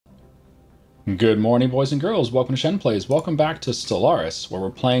Good morning, boys and girls. Welcome to Shen Plays. Welcome back to Stellaris, where we're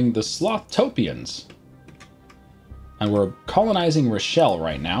playing the Slothtopians. And we're colonizing Rochelle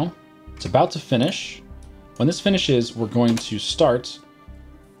right now. It's about to finish. When this finishes, we're going to start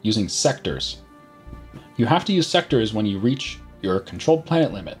using sectors. You have to use sectors when you reach your controlled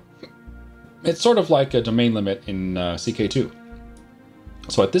planet limit. It's sort of like a domain limit in CK2.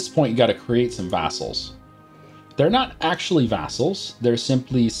 So at this point, you got to create some vassals. They're not actually vassals, they're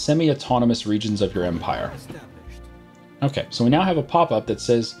simply semi-autonomous regions of your empire. Okay, so we now have a pop-up that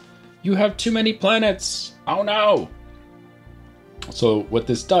says, you have too many planets! Oh no! So what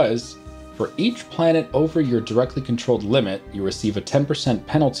this does, for each planet over your directly controlled limit, you receive a 10%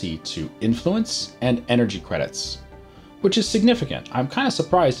 penalty to influence and energy credits, which is significant. I'm kind of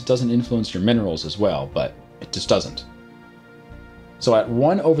surprised it doesn't influence your minerals as well, but it just doesn't. So at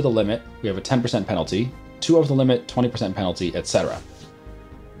 1 over the limit, we have a 10% penalty, 2 over the limit, 20% penalty, etc.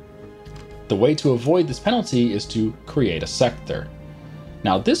 The way to avoid this penalty is to create a sector.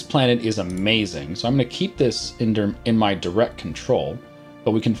 Now this planet is amazing, so I'm going to keep this in my direct control,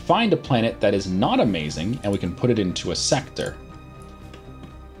 but we can find a planet that is not amazing and we can put it into a sector.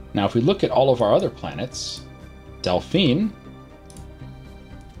 Now if we look at all of our other planets, Delphine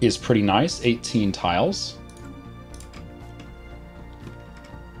is pretty nice, 18 tiles.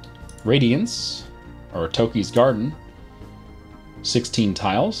 Radiance, or Toki's Garden, 16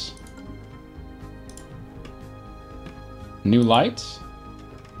 tiles. New Light,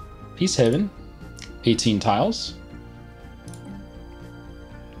 Peace Haven, 18 tiles.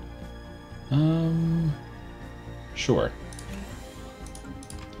 Sure.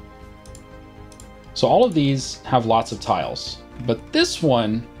 So all of these have lots of tiles, but this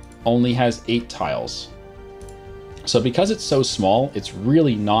one only has 8 tiles. So because it's so small, it's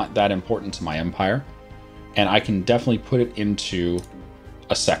really not that important to my empire, and I can definitely put it into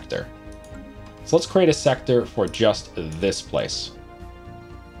a sector. So let's create a sector for just this place.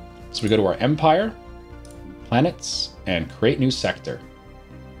 So we go to our empire, planets, and create new sector.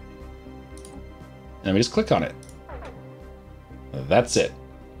 And then we just click on it. That's it.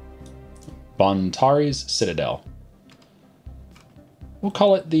 Bontari's Citadel. We'll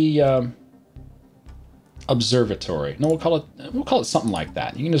call it the Observatory. No, we'll call it something like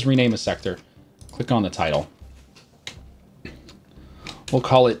that. You can just rename a sector. Click on the title. We'll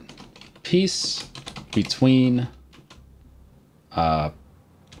call it Peace Between the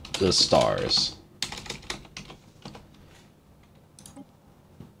Stars.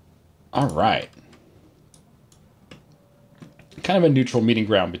 All right. Kind of a neutral meeting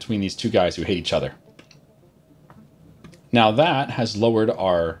ground between these two guys who hate each other. Now that has lowered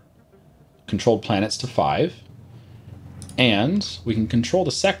our controlled planets to 5. And we can control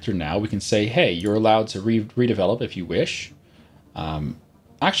the sector now. We can say, hey, you're allowed to redevelop if you wish.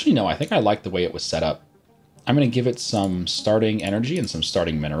 Actually, no, I think I like the way it was set up. I'm going to give it some starting energy and some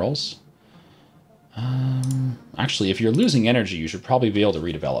starting minerals. Actually, if you're losing energy, you should probably be able to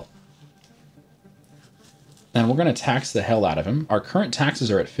redevelop. And we're going to tax the hell out of him. Our current taxes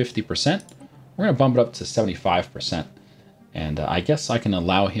are at 50%. We're going to bump it up to 75%. And I guess I can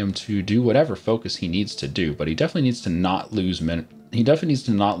allow him to do whatever focus he needs to do, but he definitely needs to not lose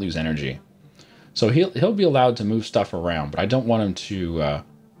energy. So he'll be allowed to move stuff around, but I don't want him to. I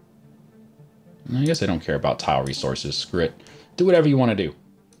guess I don't care about tile resources. Screw it. Do whatever you want to do.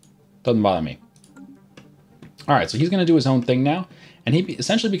 Doesn't bother me. All right, so he's going to do his own thing now, and he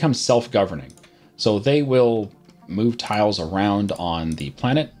essentially becomes self-governing. So they will move tiles around on the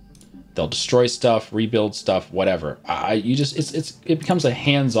planet. They'll destroy stuff, rebuild stuff, whatever. It becomes a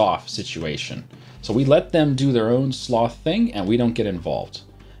hands-off situation. So we let them do their own sloth thing, and we don't get involved,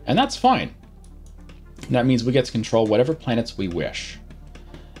 and that's fine. That means we get to control whatever planets we wish,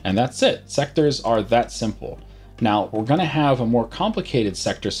 and that's it. Sectors are that simple. Now we're going to have a more complicated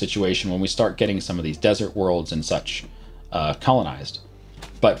sector situation when we start getting some of these desert worlds and such colonized.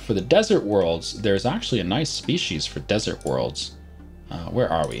 But for the desert worlds, there's actually a nice species for desert worlds.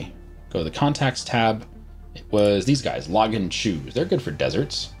 Where are we? Go to the contacts tab. It was these guys, log and choose. They're good for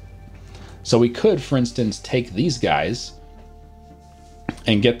deserts. So we could, for instance, take these guys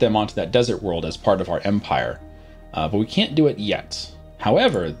and get them onto that desert world as part of our empire. But we can't do it yet.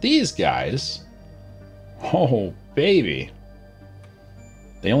 However, these guys, oh baby,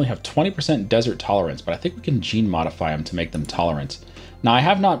 they only have 20% desert tolerance, but I think we can gene modify them to make them tolerant. Now I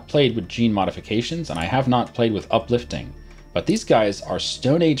have not played with gene modifications, and I have not played with uplifting. But these guys are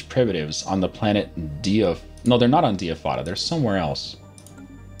Stone Age primitives on the planet No, they're not on Diafata. They're somewhere else.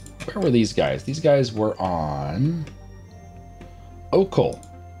 Where were these guys? These guys were on Okul.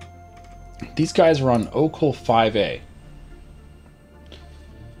 These guys were on Okul 5A.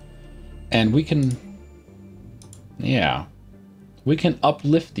 And we can... Yeah. We can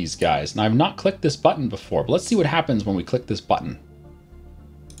uplift these guys. Now, I've not clicked this button before, but let's see what happens when we click this button.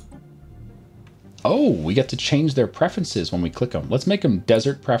 Oh, we get to change their preferences when we click them. Let's make them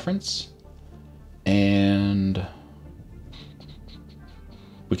desert preference. And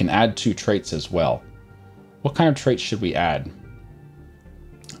we can add 2 traits as well. What kind of traits should we add?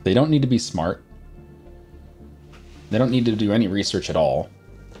 They don't need to be smart. They don't need to do any research at all.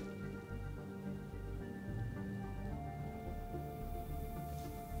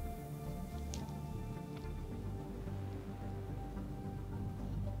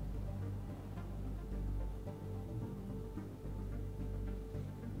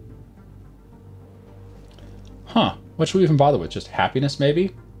 Huh. What should we even bother with? Just happiness,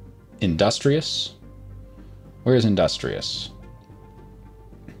 maybe? Industrious? Where is industrious?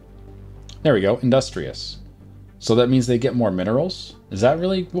 There we go. Industrious. So that means they get more minerals? Is that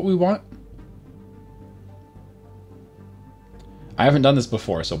really what we want? I haven't done this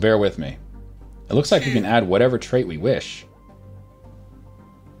before, so bear with me. It looks like we can add whatever trait we wish.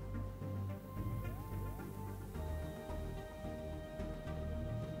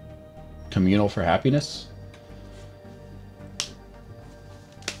 Communal for happiness?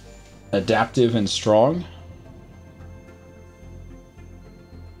 Adaptive and strong?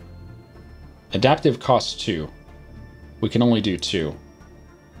 Adaptive costs 2. We can only do 2.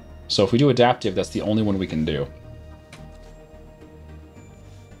 So if we do adaptive, that's the only one we can do.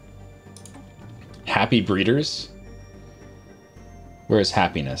 Happy breeders? Where is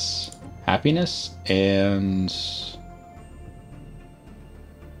happiness? Happiness and...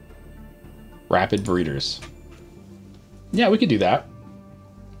 rapid breeders. Yeah, we could do that.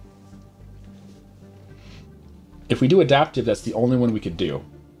 If we do adaptive, that's the only one we could do.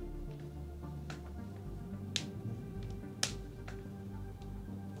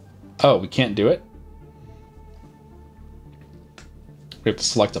 Oh, we can't do it? We have to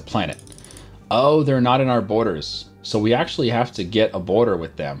select a planet. Oh, they're not in our borders. So we actually have to get a border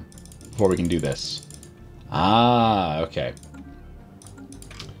with them before we can do this. Ah, okay.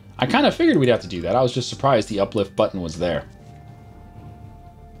 I kind of figured we'd have to do that. I was just surprised the uplift button was there.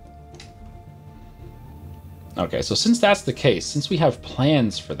 Okay, so since that's the case, since we have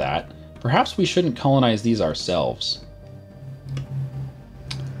plans for that, perhaps we shouldn't colonize these ourselves.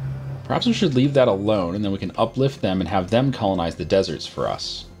 Perhaps we should leave that alone, and then we can uplift them and have them colonize the deserts for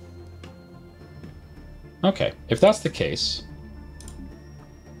us. Okay, if that's the case,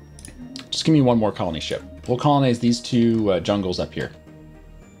 just give me one more colony ship. We'll colonize these 2 jungles up here.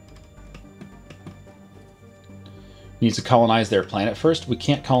 We need to colonize their planet first. We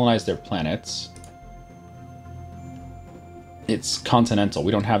can't colonize their planets. It's continental.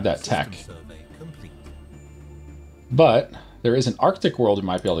 We don't have that tech. But there is an Arctic world we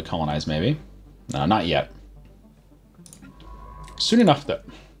might be able to colonize, maybe. No, not yet. Soon enough, though.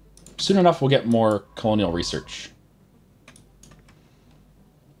 Soon enough, we'll get more colonial research.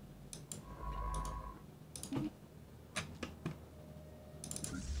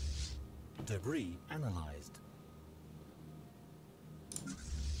 Debris analyzed.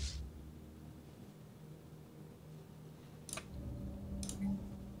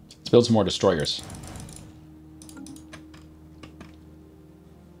 Let's build some more destroyers.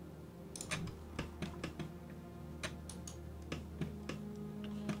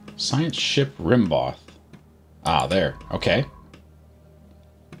 Science ship Rimboth. Ah, there. Okay.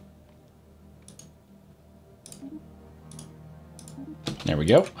 There we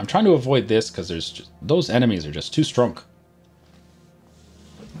go. I'm trying to avoid this because there's just, those enemies are just too strong.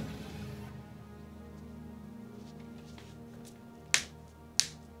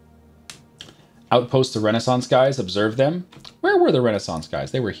 Outpost the Renaissance guys. Observe them. Where were the Renaissance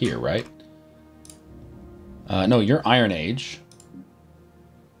guys? They were here, right? No, you're Iron Age.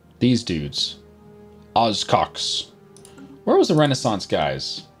 These dudes. Ozcox. Where was the Renaissance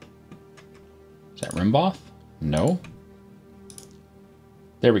guys? Is that Rimboth? No.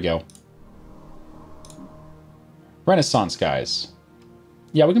 There we go. Renaissance guys.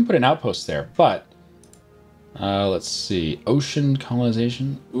 Yeah, we can put an outpost there, but... let's see. Ocean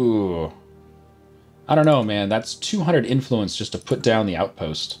colonization? Ooh. I don't know, man. That's 200 influence just to put down the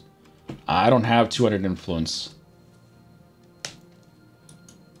outpost. I don't have 200 influence.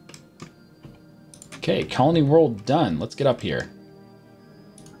 Okay, colony world done. Let's get up here.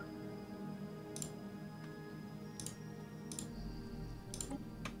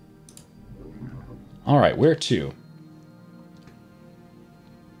 All right, where to?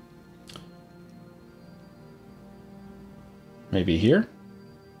 Maybe here?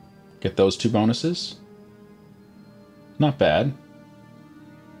 Get those 2 bonuses? Not bad.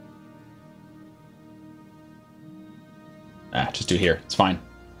 Ah, just do here. It's fine.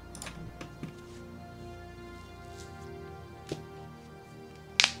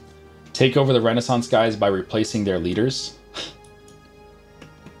 Take over the Renaissance guys by replacing their leaders.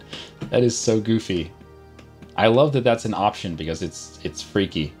 That is so goofy. I love that that's an option because it's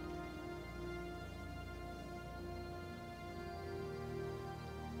freaky.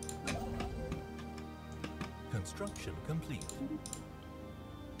 Construction complete.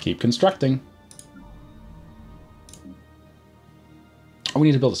 Keep constructing. Oh, we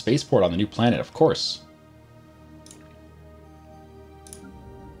need to build a spaceport on the new planet, of course.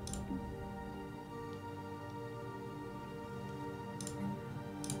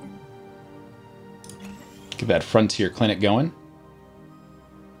 Get that frontier clinic going.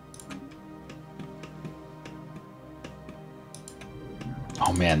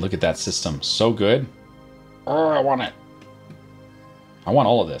 Oh man, look at that system. So good. Oh, I want it. I want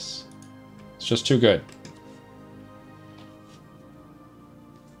all of this. It's just too good.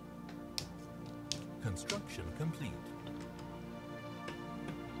 Construction complete.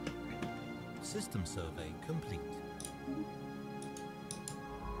 System survey complete.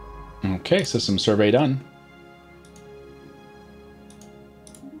 Okay, system survey done.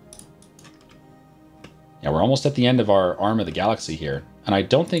 Yeah, we're almost at the end of our arm of the galaxy here. And I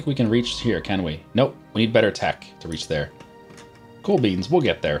don't think we can reach here, can we? Nope, we need better tech to reach there. Cool beans, we'll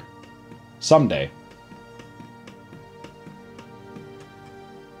get there. Someday.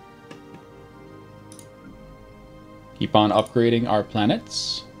 Keep on upgrading our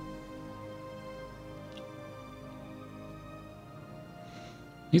planets.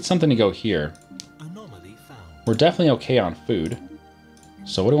 Need something to go here. Anomaly found. We're definitely okay on food.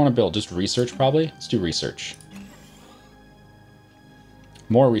 So what do I want to build? Just research, probably? Let's do research.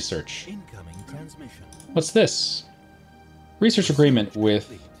 More research. Incoming transmission. What's this? Research agreement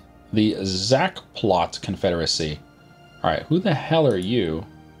with the Zakplot Confederacy. Alright, who the hell are you?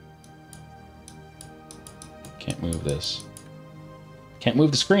 Can't move this. Can't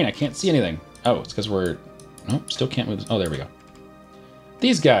move the screen. I can't see anything. Oh, it's because we're... Nope, still can't move this. Oh, there we go.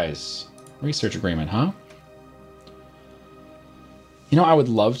 These guys. Research agreement, huh? You know, I would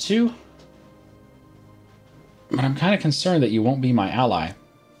love to. But I'm kind of concerned that you won't be my ally.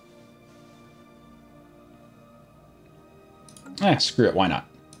 Screw it. Why not?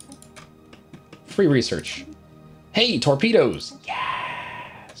 Free research. Hey, torpedoes!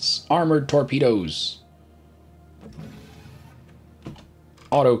 Yes! Armored torpedoes.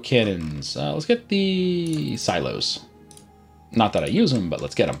 Auto cannons. Let's get the silos. Not that I use them, but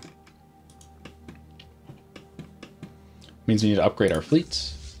let's get them. Means we need to upgrade our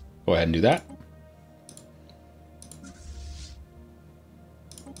fleets. Go ahead and do that.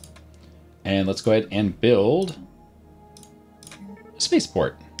 And let's go ahead and build a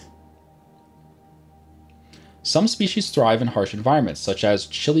spaceport. Some species thrive in harsh environments, such as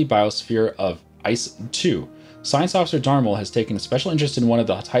chilly biosphere of Ice 2. Science Officer Darmel has taken a special interest in one of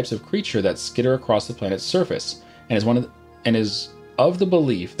the types of creature that skitter across the planet's surface, and is of the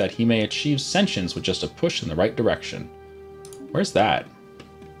belief that he may achieve sentience with just a push in the right direction. Where's that?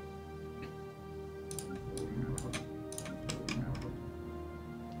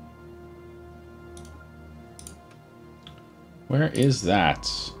 Where is that?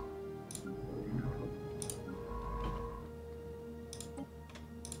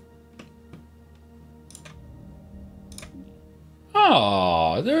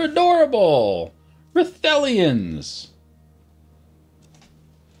 Oh, they're adorable! Rithelians!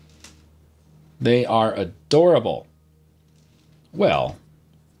 They are adorable. Well,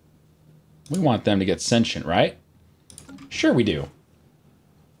 we want them to get sentient, right? Sure we do.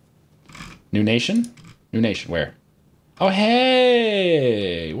 New nation? New nation, where? Oh,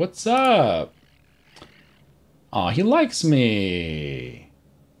 hey! What's up? Aw, he likes me.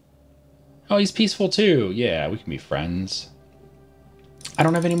 Oh, he's peaceful too. Yeah, we can be friends. I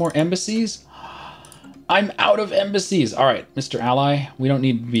don't have any more embassies? I'm out of embassies. All right, Mr. Ally, we don't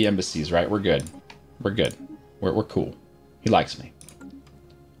need to be embassies, right? We're good. We're good. We're cool. He likes me.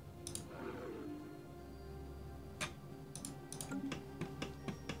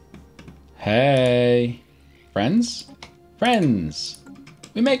 Hey. Friends? Friends.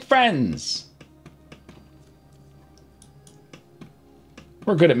 We make friends.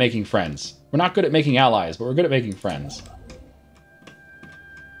 We're good at making friends. We're not good at making allies, but we're good at making friends.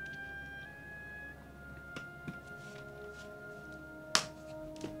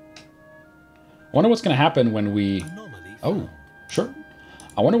 I wonder what's going to happen when we... Oh, sure.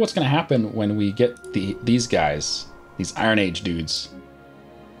 I wonder what's going to happen when we get these guys. These Iron Age dudes.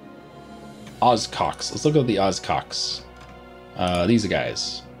 Ozcox. Let's look at the Ozcox. These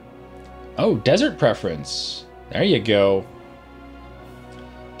guys. Oh, desert preference. There you go.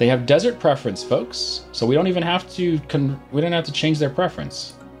 They have desert preference, folks, so we don't even have to change their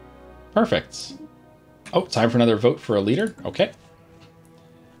preference. Perfect. Oh, time for another vote for a leader. Okay.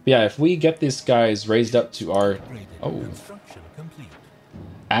 But yeah, if we get these guys raised up to our Construction complete.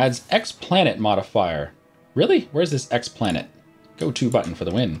 adds X planet modifier. Really? Where's this X planet? Go to button for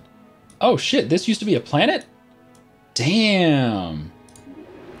the win. Oh shit! This used to be a planet. Damn.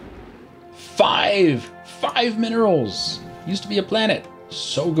 Five minerals. Used to be a planet.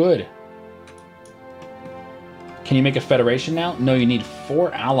 So good. Can you make a federation now? No, you need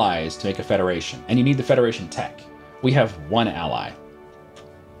 4 allies to make a federation. And you need the federation tech. We have 1 ally.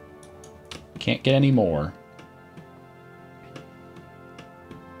 Can't get any more.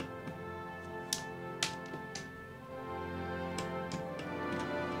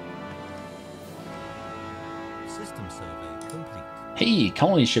 System survey complete. Hey,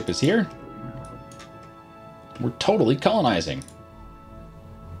 colony ship is here. We're totally colonizing.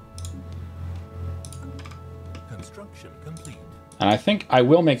 Construction complete. And I think I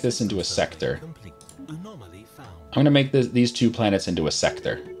will make this into a sector. Complete. Anomaly found. I'm going to make these 2 planets into a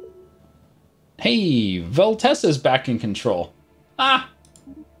sector. Hey, Veltessa's back in control. Ah!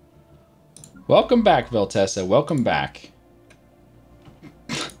 Welcome back, Veltessa. Welcome back.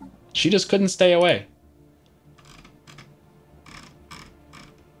 She just couldn't stay away.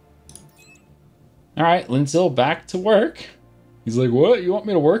 Alright, Linzil back to work. He's like, what? You want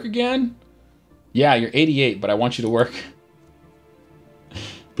me to work again? Yeah, you're 88, but I want you to work.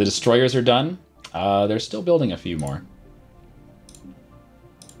 The destroyers are done. They're still building a few more.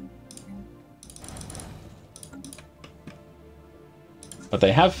 But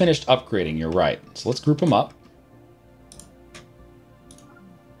they have finished upgrading, you're right. So let's group them up.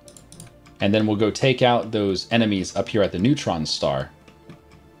 And then we'll go take out those enemies up here at the neutron star.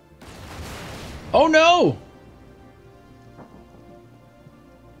 Oh no!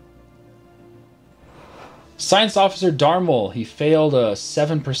 Science Officer Darmel, he failed a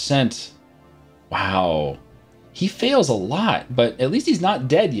 7%. Wow. He fails a lot, but at least he's not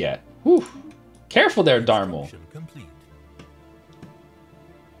dead yet. Whew. Careful there, Darmel. Construction complete.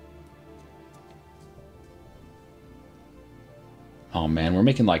 Oh man, we're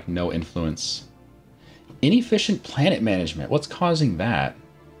making like no influence. Inefficient planet management. What's causing that?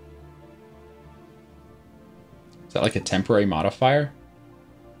 Is that like a temporary modifier?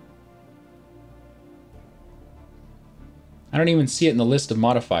 I don't even see it in the list of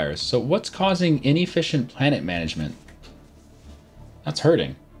modifiers. So what's causing inefficient planet management? That's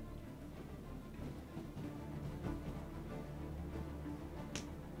hurting.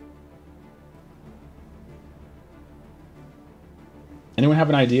 Anyone have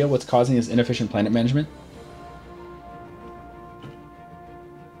an idea what's causing this inefficient planet management?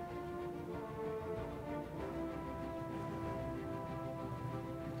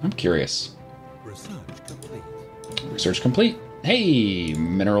 I'm curious. Research complete. Research complete. Hey,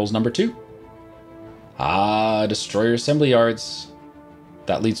 minerals number 2. Ah, destroyer assembly yards.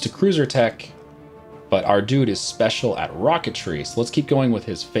 That leads to cruiser tech. But our dude is special at rocketry, so let's keep going with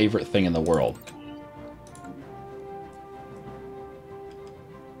his favorite thing in the world.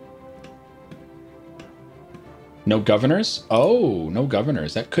 No governors? Oh, no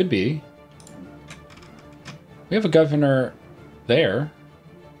governors. That could be. We have a governor there.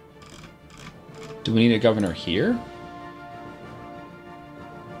 Do we need a governor here?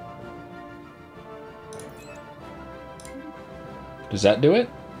 Does that do it?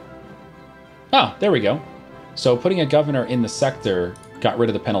 Oh, there we go. So putting a governor in the sector got rid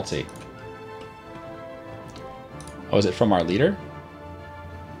of the penalty. Oh, is it from our leader?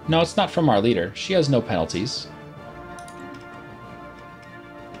 No, it's not from our leader. She has no penalties.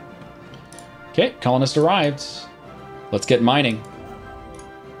 Okay, colonist arrived. Let's get mining.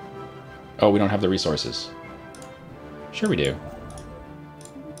 Oh, we don't have the resources. Sure we do.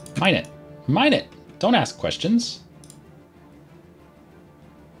 Mine it. Mine it! Don't ask questions.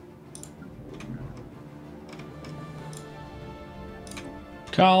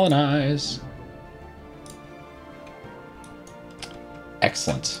 Colonize.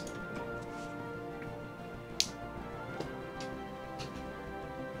 Excellent.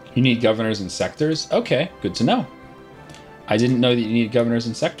 You need governors in sectors? Okay, good to know. I didn't know that you needed governors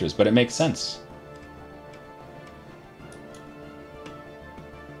in sectors, but it makes sense.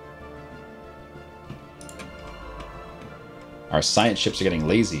 Our science ships are getting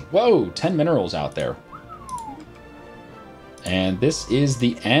lazy. Whoa, 10 minerals out there. And this is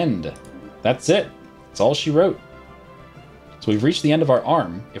the end. That's it. That's all she wrote. So we've reached the end of our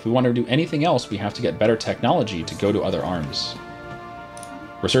arm. If we want to do anything else, we have to get better technology to go to other arms.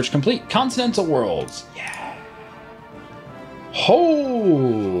 Research complete. Continental worlds. Yeah.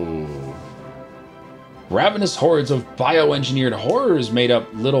 Ho! Ravenous hordes of bioengineered horrors made up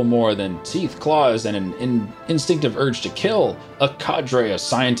little more than teeth, claws, and an instinctive urge to kill. A cadre of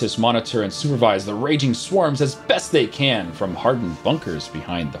scientists monitor and supervise the raging swarms as best they can from hardened bunkers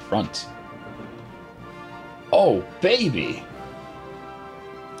behind the front. Oh, baby!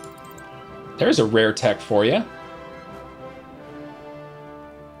 There's a rare tech for you.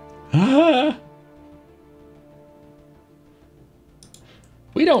 Ah!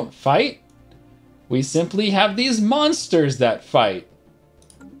 We don't fight. We simply have these monsters that fight.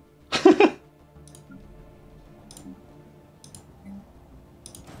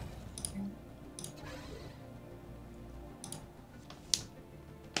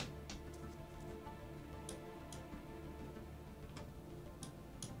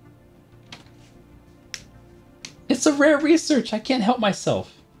 It's a rare research. I can't help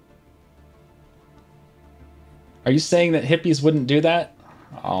myself. Are you saying that hippies wouldn't do that?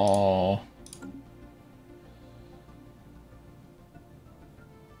 Oh.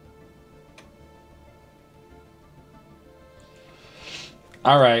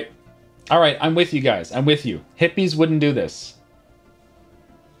 All right, I'm with you guys. I'm with you. Hippies wouldn't do this.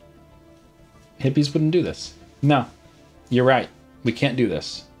 Hippies wouldn't do this. No, you're right. We can't do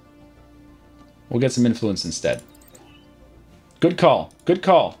this. We'll get some influence instead. Good call. Good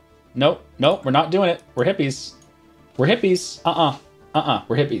call. Nope, nope, we're not doing it. We're hippies. We're hippies.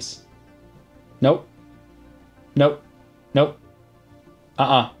 We're hippies. Nope. Nope. Nope.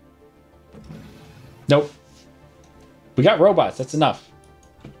 Nope. We got robots. That's enough.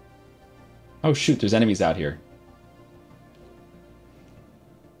 Oh shoot, there's enemies out here.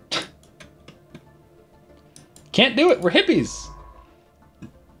 Can't do it. We're hippies.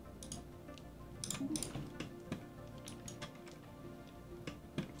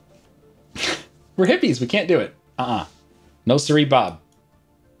 We're hippies. We can't do it. No siree, Bob.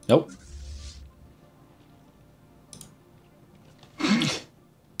 Nope.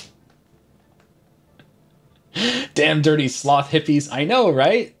 Damn dirty sloth hippies. I know,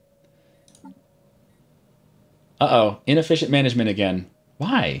 right? Uh-oh. Inefficient management again.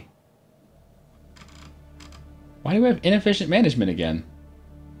 Why? Why do we have inefficient management again?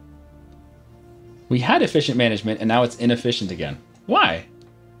 We had efficient management, and now it's inefficient again. Why?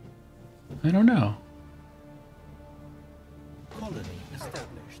 I don't know. Colony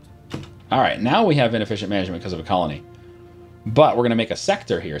established. All right, now we have inefficient management because of a colony. But we're going to make a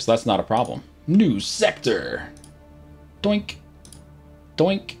sector here, so that's not a problem. New sector. Doink.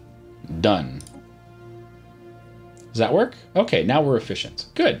 Doink. Done. Does that work? Okay, now we're efficient.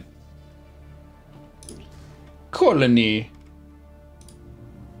 Good. Colony.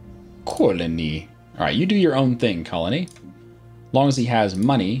 Colony. All right, you do your own thing, colony. As long as he has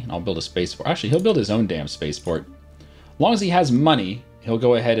money, I'll build a spaceport. Actually, he'll build his own damn spaceport. As long as he has money, he'll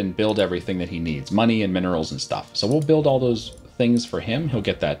go ahead and build everything that he needs. Money and minerals and stuff. So we'll build all those things for him. He'll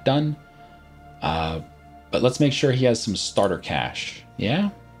get that done. But let's make sure he has some starter cash. Yeah?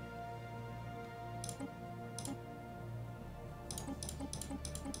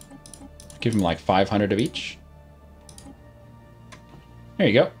 Give him like 500 of each. There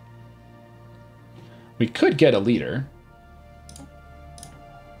you go. We could get a leader.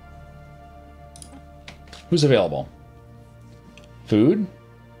 Who's available? Food.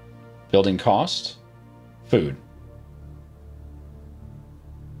 Building cost. Food.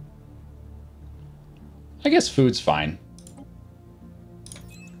 I guess food's fine.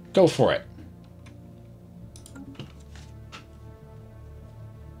 Go for it.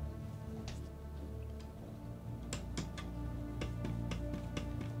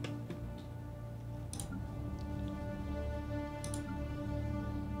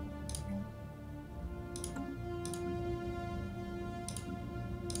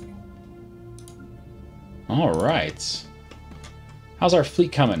 All right. How's our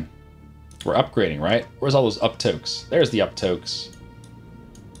fleet coming? We're upgrading, right? Where's all those uptokes? There's the uptokes.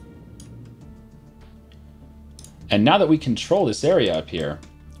 And now that we control this area up here,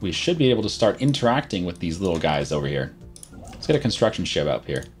 we should be able to start interacting with these little guys over here. Let's get a construction ship up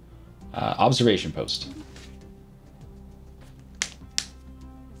here. Observation post.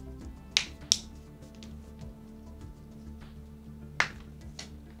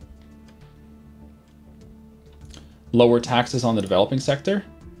 Lower taxes on the developing sector.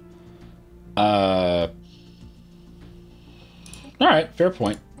 All right, fair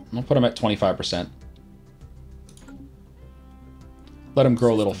point. I'll put them at 25%. Let them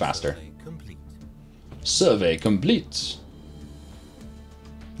grow a little faster. Complete. Survey complete.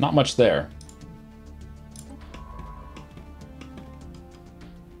 Not much there.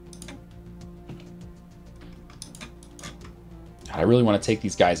 God, I really want to take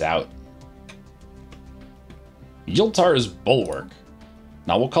these guys out. Yiltar's Bulwark.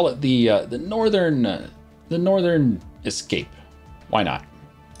 Now we'll call it the northern escape. Why not?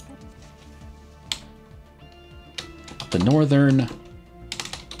 The northern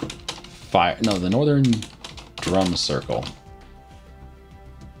fire. No, the northern drum circle.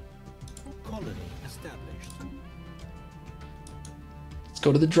 Colony established. Let's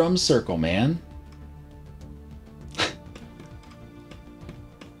go to the drum circle, man.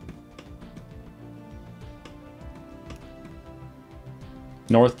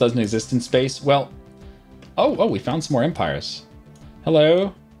 North doesn't exist in space. Well, oh, we found some more empires.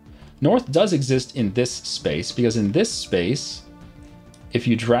 Hello. North does exist in this space, because in this space, if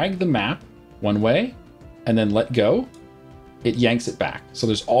you drag the map one way and then let go, it yanks it back. So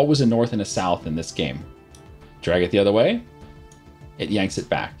there's always a north and a south in this game. Drag it the other way, it yanks it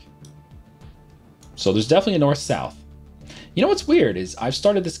back. So there's definitely a north-south. You know what's weird is I've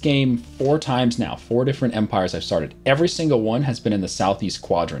started this game 4 times now. 4 different empires I've started. Every single one has been in the southeast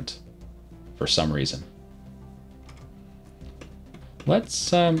quadrant for some reason. Let's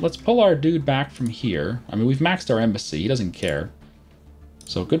pull our dude back from here. I mean, we've maxed our embassy. He doesn't care.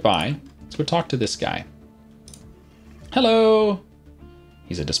 So goodbye. Let's go talk to this guy. Hello.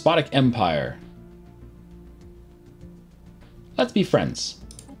 He's a despotic empire. Let's be friends.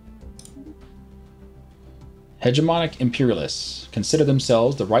 Hegemonic imperialists consider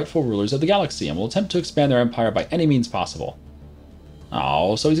themselves the rightful rulers of the galaxy and will attempt to expand their empire by any means possible.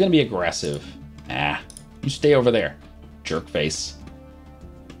 Oh, so he's going to be aggressive. Ah, you stay over there, jerk face.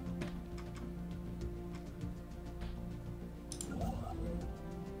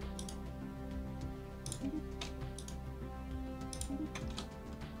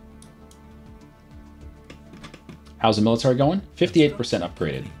 How's the military going? 58%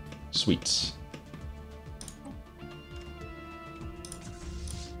 upgraded. Sweets.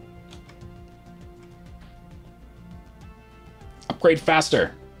 Upgrade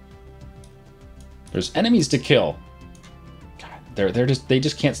faster. There's enemies to kill. God, they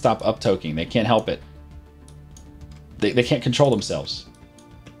just can't stop uptoking. They can't help it. They can't control themselves.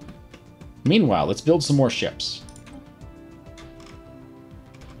 Meanwhile, let's build some more ships.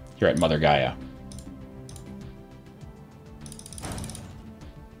 Here at Mother Gaia.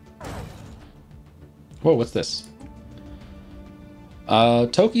 Whoa, what's this?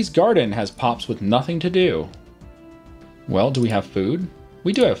 Toki's garden has pops with nothing to do. Well, do we have food?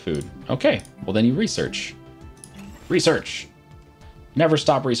 We do have food. Okay, well then you research. Research! Never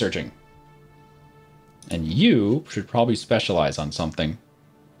stop researching. And you should probably specialize on something.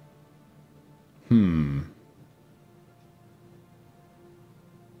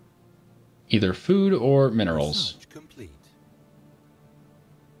 Either food or minerals. Research complete.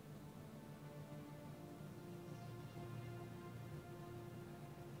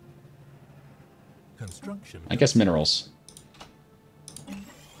 Construction. I guess minerals.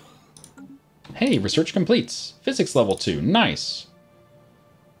 Hey, research completes. Physics level 2. Nice.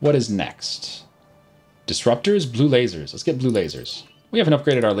 What is next? Disruptors, blue lasers. Let's get blue lasers. We haven't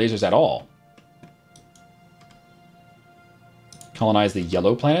upgraded our lasers at all. Colonize the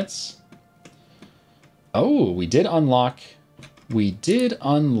yellow planets. Oh, we did unlock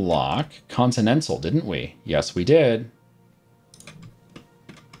Continental, didn't we? Yes, we did.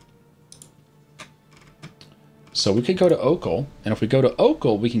 So we could go to Okal, and if we go to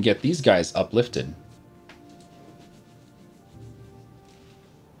Okal, we can get these guys uplifted.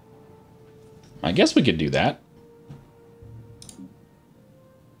 I guess we could do that.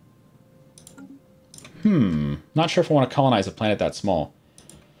 Not sure if I want to colonize a planet that small.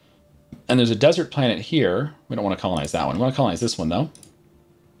 And there's a desert planet here. We don't want to colonize that one. We want to colonize this one, though.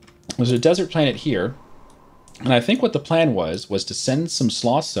 There's a desert planet here. And I think what the plan was to send some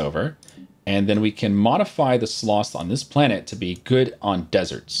sloths over, and then we can modify the sloths on this planet to be good on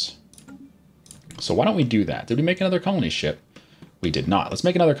deserts. So why don't we do that? Did we make another colony ship? We did not. Let's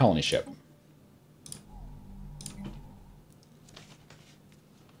make another colony ship.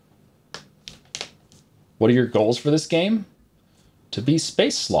 What are your goals for this game? To be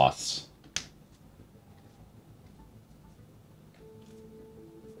space sloths.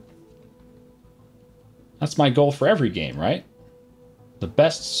 That's my goal for every game, right? The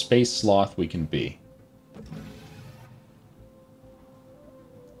best space sloth we can be.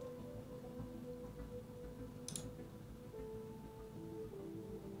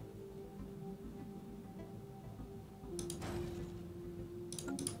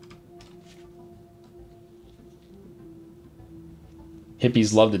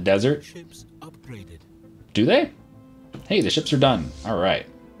 Hippies love the desert. Ships upgraded. Do they? Hey, the ships are done. All right.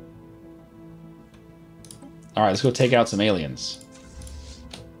 All right, let's go take out some aliens.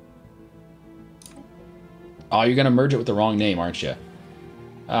 Oh, you're going to merge it with the wrong name, aren't you?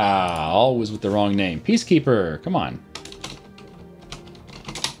 Ah, always with the wrong name. Peacekeeper, come on.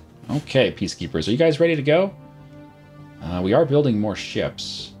 Okay, Peacekeepers, are you guys ready to go? We are building more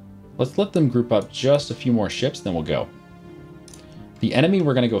ships. Let's let them group up just a few more ships, then we'll go. The enemy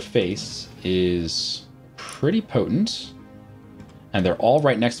we're going to go face is pretty potent. And they're all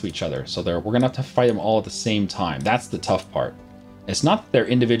right next to each other. So we're going to have to fight them all at the same time. That's the tough part. It's not that they're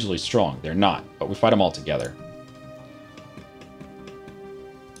individually strong. They're not. But we fight them all together.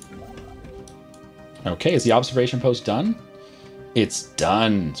 Okay, is the observation post done? It's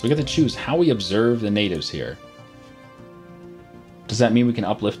done. So we get to choose how we observe the natives here. Does that mean we can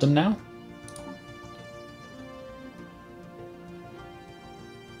uplift them now?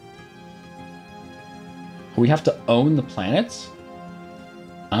 We have to own the planet?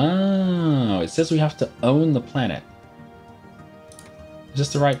 Oh, it says we have to own the planet. Is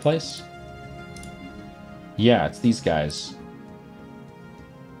this the right place? Yeah, it's these guys.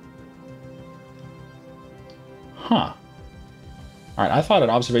 Huh. Alright, I thought an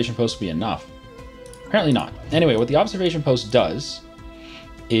observation post would be enough. Apparently not. Anyway, what the observation post does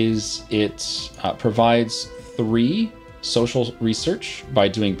is it provides 3 social research by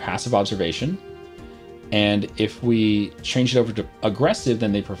doing passive observation. And if we change it over to aggressive,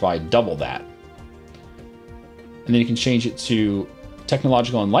 then they provide double that. And then you can change it to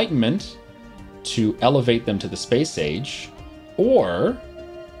technological enlightenment to elevate them to the space age, or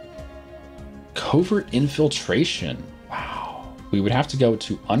covert infiltration. Wow. We would have to go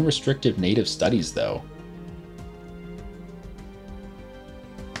to unrestricted native studies, though.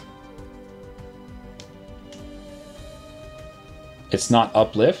 It's not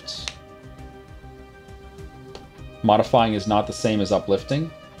uplift. Modifying is not the same as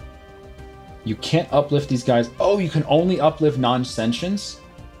uplifting. You can't uplift these guys. Oh, you can only uplift non-sentients?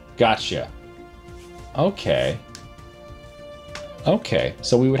 Gotcha. Okay. Okay,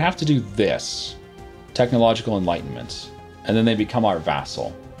 so we would have to do this. Technological enlightenment. And then they become our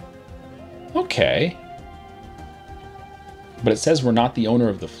vassal. Okay. But it says we're not the owner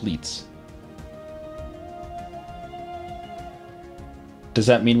of the fleets. Does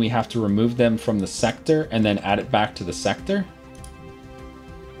that mean we have to remove them from the sector and then add it back to the sector?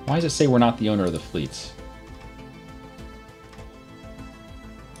 Why does it say we're not the owner of the fleets?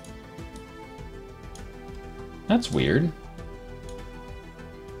 That's weird.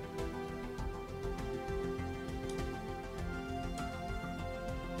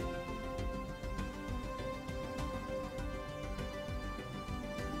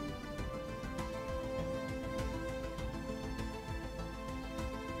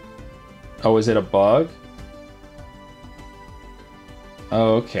 Oh, is it a bug?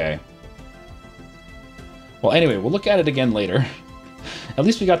 Oh, okay. Well, anyway, we'll look at it again later. At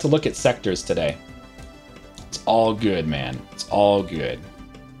least we got to look at sectors today. It's all good, man. It's all good.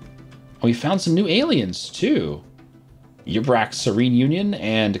 And we found some new aliens, too. Yubrak's Serene Union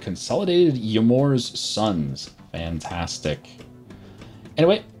and Consolidated Ymor's Sons. Fantastic.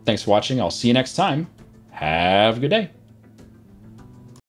 Anyway, thanks for watching. I'll see you next time. Have a good day.